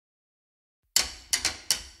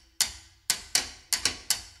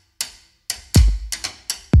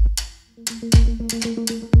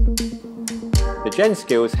The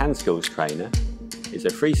GenSkills Hand Skills Trainer is a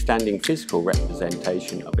freestanding physical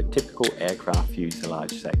representation of a typical aircraft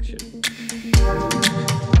fuselage section.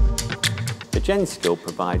 The GenSkill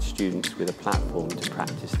provides students with a platform to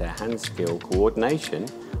practice their hand skill coordination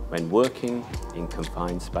when working in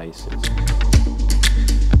confined spaces.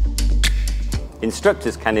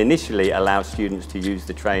 Instructors can initially allow students to use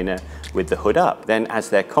the trainer with the hood up. Then, as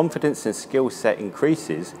their confidence and skill set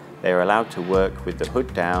increases, they are allowed to work with the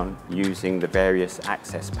hood down using the various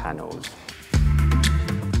access panels.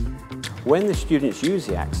 When the students use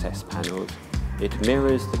the access panels, it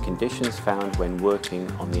mirrors the conditions found when working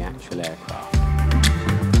on the actual aircraft.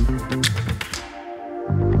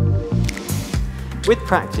 With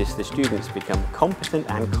practice, the students become competent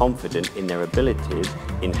and confident in their abilities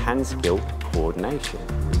in hand skill coordination.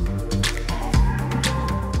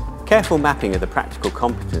 Careful mapping of the practical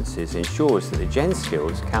competencies ensures that the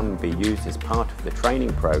GenSkills can be used as part of the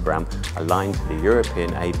training programme aligned to the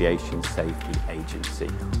European Aviation Safety Agency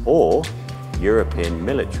or European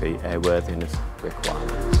Military Airworthiness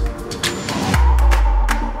requirements.